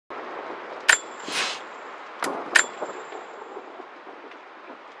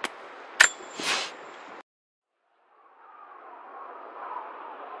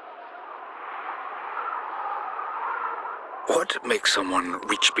What makes someone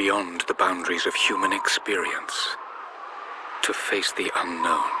reach beyond the boundaries of human experience to face the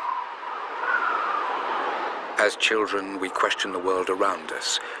unknown? As children, we question the world around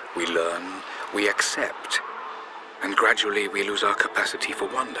us. We learn, we accept, and gradually we lose our capacity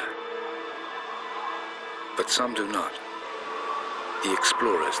for wonder. But some do not. The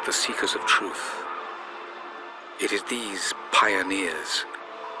explorers, the seekers of truth. It is these pioneers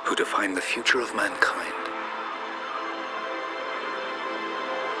who define the future of mankind.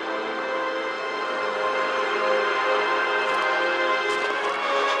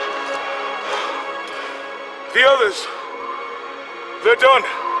 The others, they're done.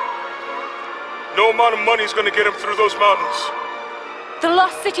 No amount of money's gonna get them through those mountains. The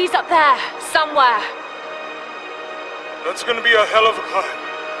lost city's up there, somewhere. That's gonna be a hell of a climb.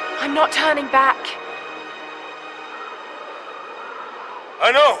 I'm not turning back.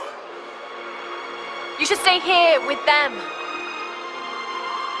 I know. You should stay here with them.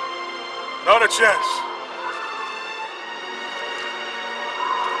 Not a chance.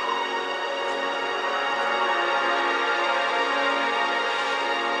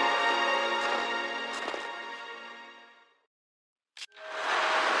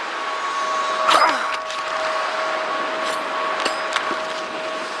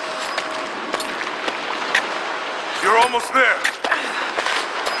 You're almost there.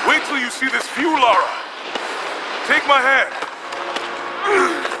 Wait till you see this view, Lara. Take my hand.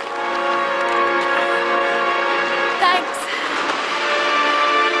 Thanks.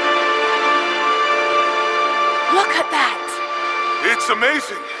 Look at that. It's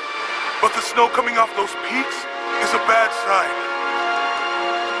amazing. But the snow coming off those peaks is a bad sign.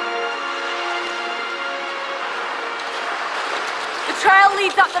 The trail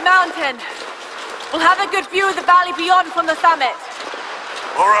leads up the mountain. We'll have a good view of the valley beyond from the summit.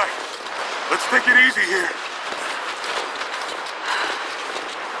 All right. Let's take it easy here.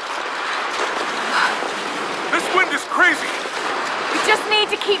 This wind is crazy. We just need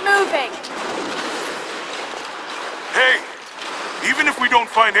to keep moving. Hey, even if we don't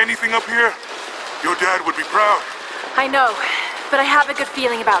find anything up here, your dad would be proud. I know, but I have a good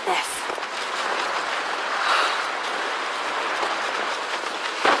feeling about this.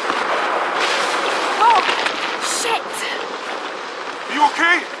 Oh, shit! You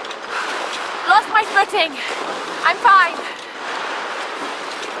okay? Lost my footing. I'm fine.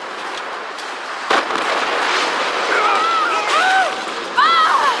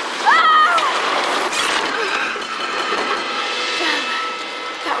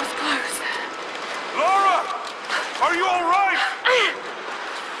 Are you all right?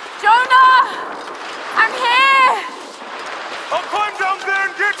 Jonah! I'm here! I'll climb down there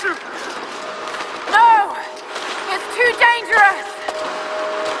and get you! No! It's too dangerous!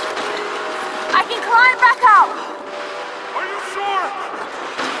 I can climb back up! Are you sure?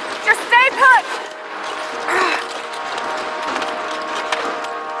 Just stay put!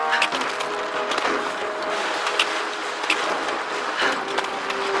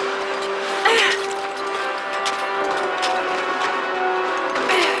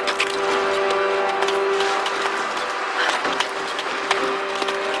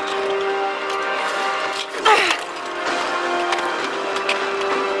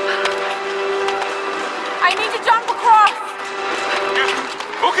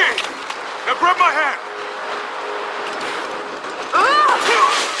 Grab my hand!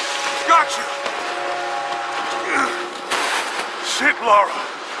 Gotcha! Shit, Lara.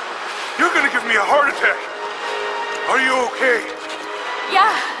 You're gonna give me a heart attack. Are you okay?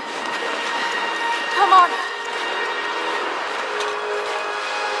 Yeah. Come on.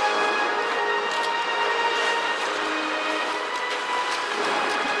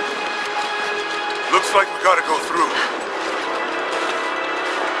 Looks like we gotta go through.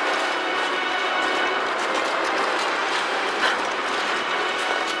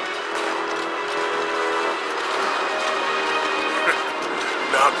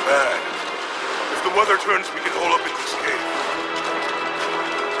 Not bad. If the weather turns, we can hole up in this cave.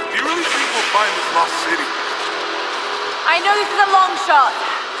 Do you really think we'll find this lost city? I know this is a long shot,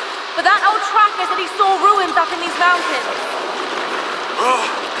 but that old tracker said he saw ruins up in these mountains. Well,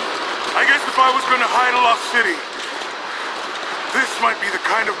 I guess if I was gonna hide a lost city, this might be the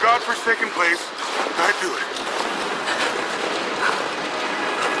kind of godforsaken place I'd do it.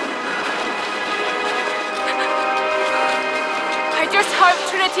 I just hope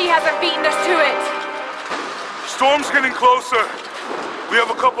Trinity hasn't beaten us to it. Storm's getting closer. We have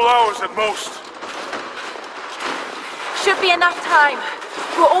a couple hours at most. Should be enough time.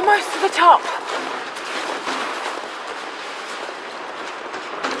 We're almost to the top.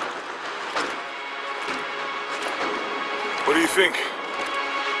 What do do you think?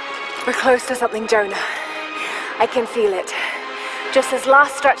 We're close to something, Jonah. I can feel it. Just this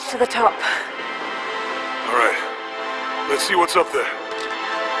last stretch to the top. All right. Let's see what's up there.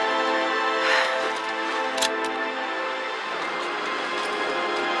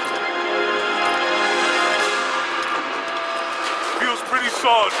 Feels pretty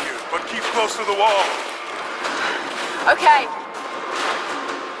solid here, but keep close to the wall. Okay.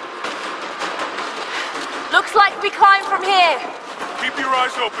 Looks like we climb from here. Keep your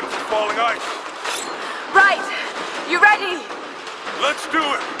eyes open for falling ice. Right. You ready? Let's do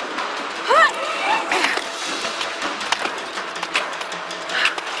it.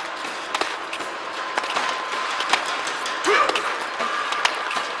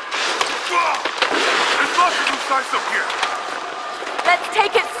 There's lots of loose ice up here. Let's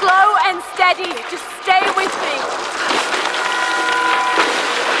take it slow and steady. Just stay with me.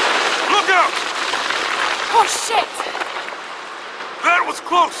 Look out! Oh, shit! That was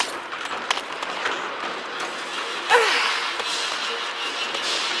close.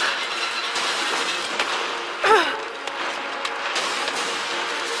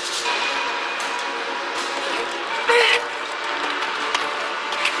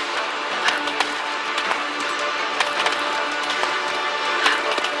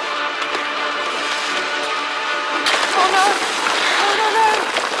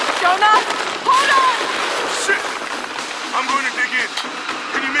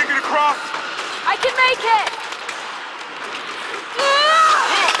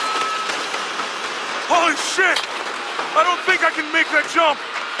 Holy shit! I don't think I can make that jump!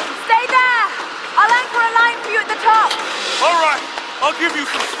 Stay there! I'll anchor a line for you at the top! Alright, I'll give you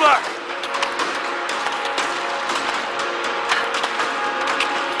some slack.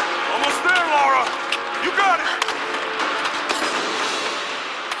 Almost there, Lara! You got it!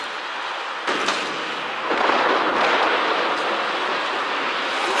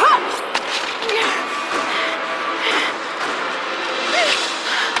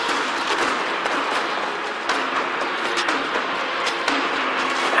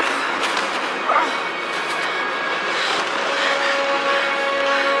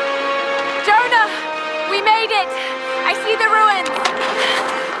 I see the ruins!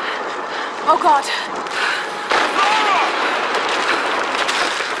 Oh God!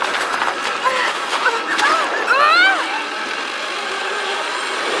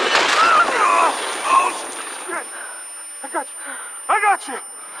 I got you!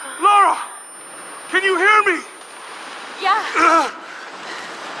 Lara! Can you hear me? Yeah.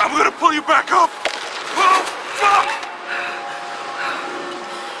 I'm gonna pull you back up! Oh, fuck!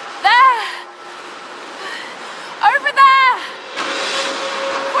 Over there!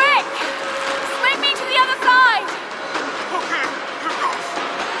 Quick! Swing me to the other side! Okay, here goes.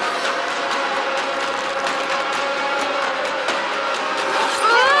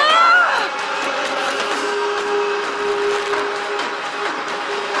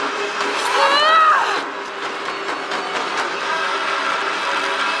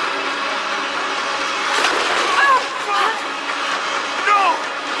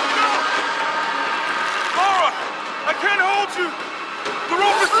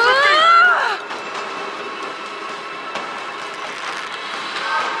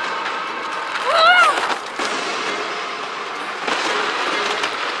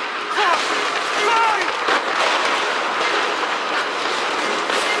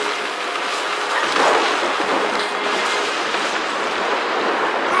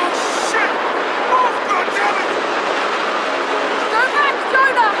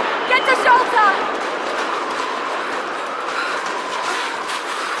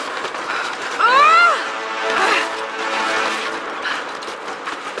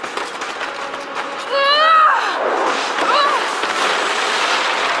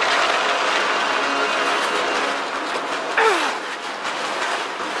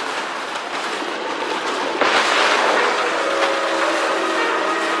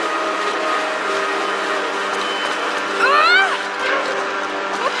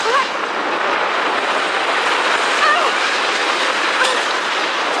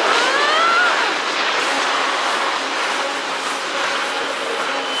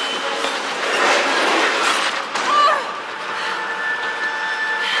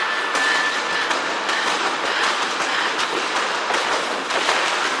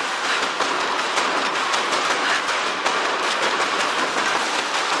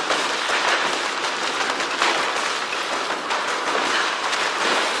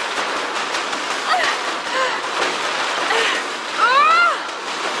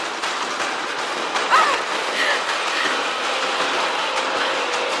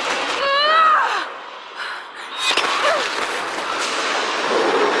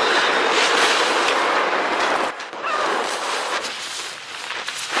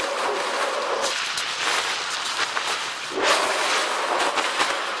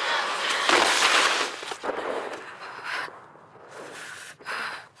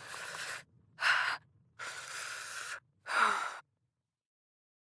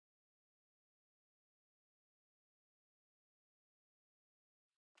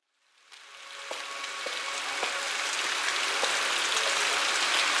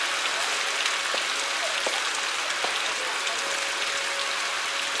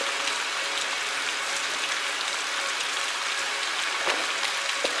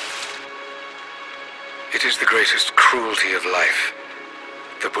 is the greatest cruelty of life,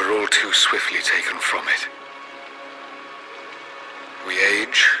 that we're all too swiftly taken from it. We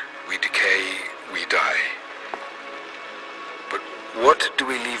age, we decay, we die. But what do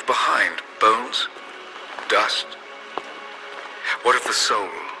we leave behind? Bones? Dust? What of the soul?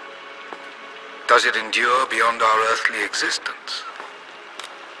 Does it endure beyond our earthly existence?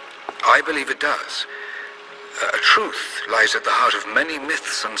 I believe it does. A truth lies at the heart of many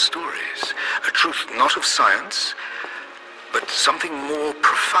myths and stories. A truth not of science, but something more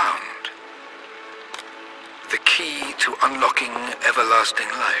profound. The key to unlocking everlasting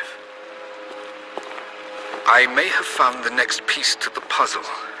life. I may have found the next piece to the puzzle,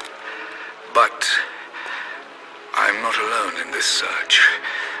 but I'm not alone in this search.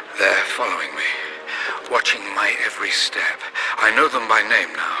 They're following me, watching my every step. I know them by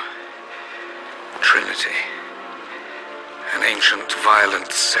name now. Trinity. An ancient,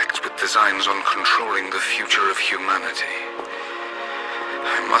 violent sect with designs on controlling the future of humanity.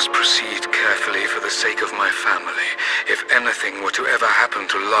 I must proceed carefully for the sake of my family. If anything were to ever happen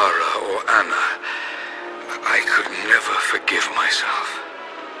to Lara or Anna, I could never forgive myself.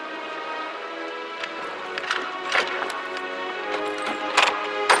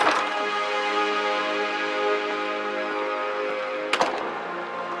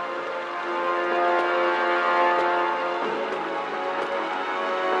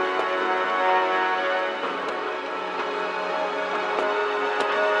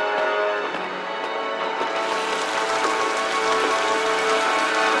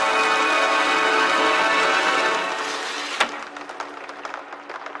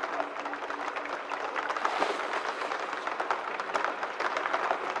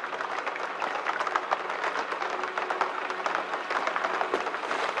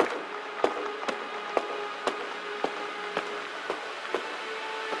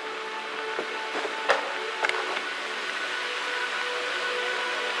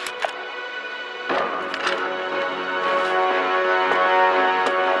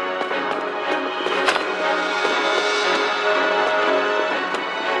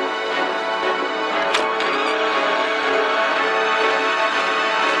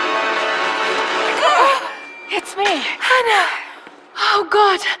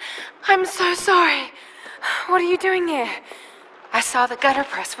 I'm so sorry. What are you doing here? I saw the gutter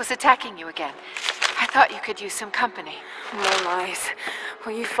press was attacking you again. I thought you could use some company. No lies.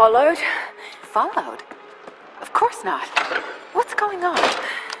 Were you followed? Followed? Of course not. What's going on?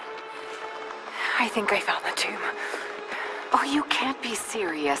 I think I found the tomb. Oh, you can't be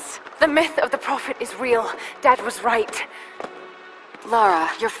serious. The myth of the prophet is real. Dad was right. Lara,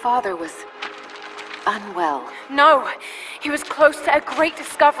 your father was unwell. No, he was close to a great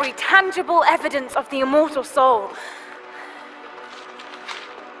discovery, tangible evidence of the immortal soul.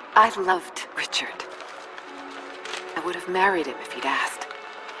 I loved Richard. I would have married him if he'd asked.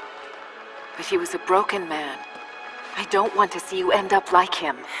 But he was a broken man. I don't want to see you end up like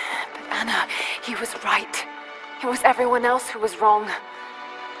him. But Anna, he was right. It was everyone else who was wrong.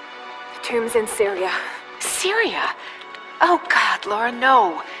 The tomb's in Syria. Syria? Oh God, Lara,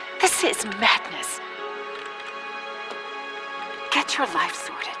 no. This is madness. Get your life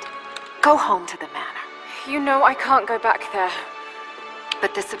sorted. Go home to the manor. You know I can't go back there.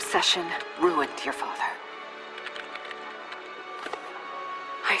 But this obsession ruined your father.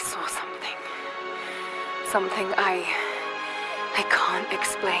 I saw something. Something I can't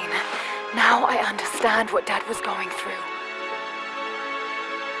explain. Now I understand what Dad was going through.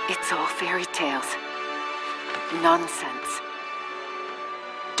 It's all fairy tales. Nonsense.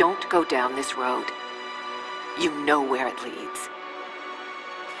 Don't go down this road. You know where it leads.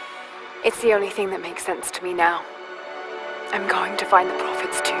 It's the only thing that makes sense to me now. I'm going to find the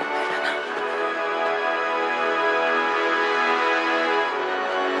prophet's tomb, Anna.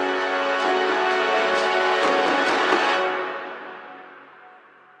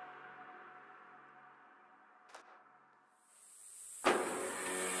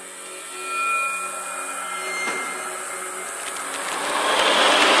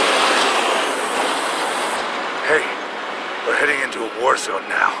 Hey, we're heading into a war zone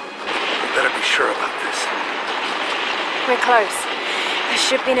now. We better be sure about this. We're close. There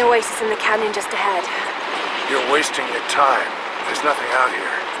should be an oasis in the canyon just ahead. You're wasting your time. There's nothing out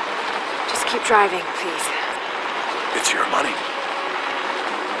here. Just keep driving, please. It's your money.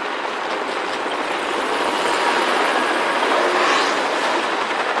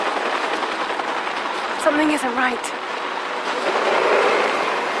 Something isn't right.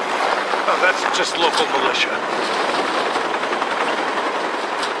 Oh, that's just local militia.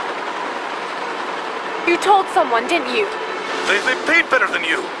 You told someone, didn't you? They paid better than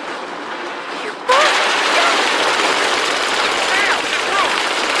you. You both...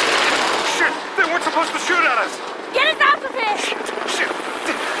 supposed to shoot at us! Get us out of here! Shit!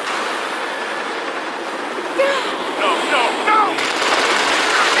 No, no, no!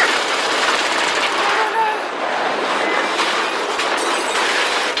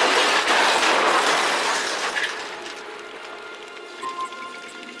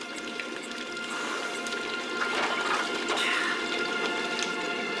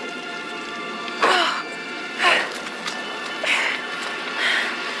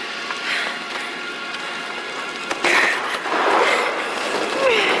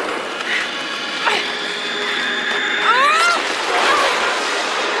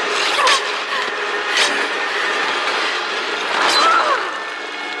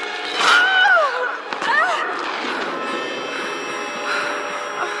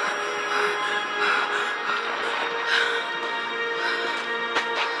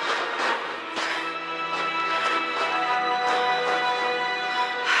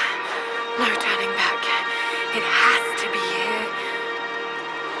 No turning back. It has to be here.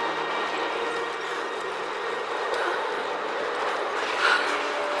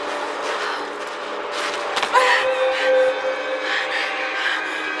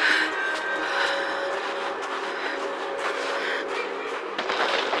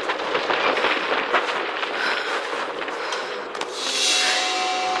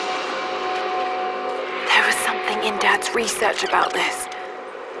 There was something in Dad's research about this.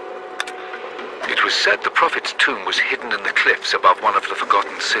 It was said the Prophet's tomb was hidden in the cliffs above one of the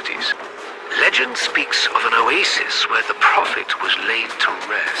forgotten cities. Legend speaks of an oasis where the Prophet was laid to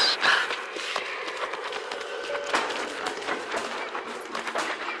rest.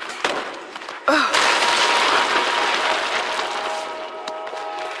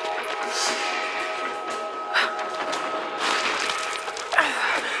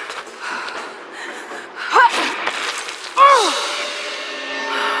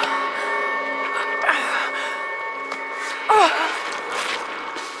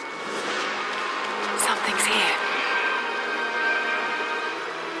 Something's here.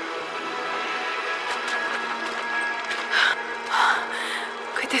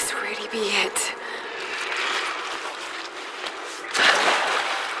 Could this really be it?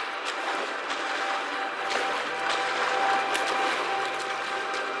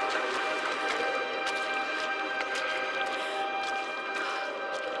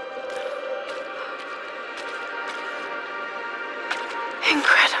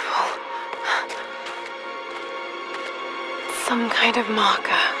 Incredible. Some kind of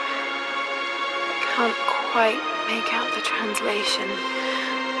marker. Can't quite make out the translation,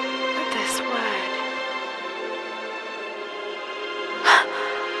 but this word.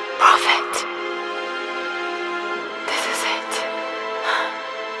 Prophet. This is it.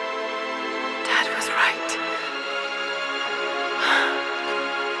 Dad was right.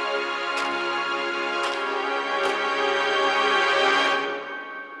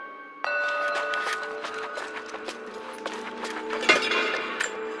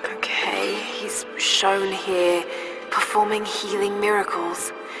 He's shown here, performing healing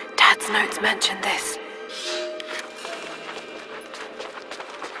miracles. Dad's notes mention this.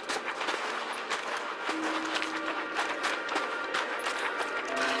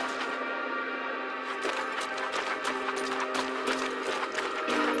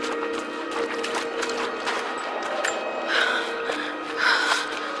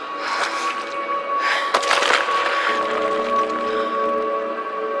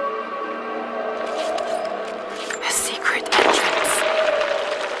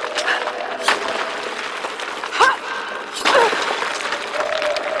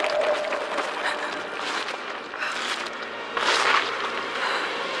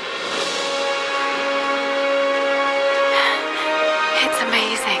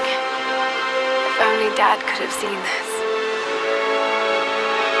 Dad could have seen this.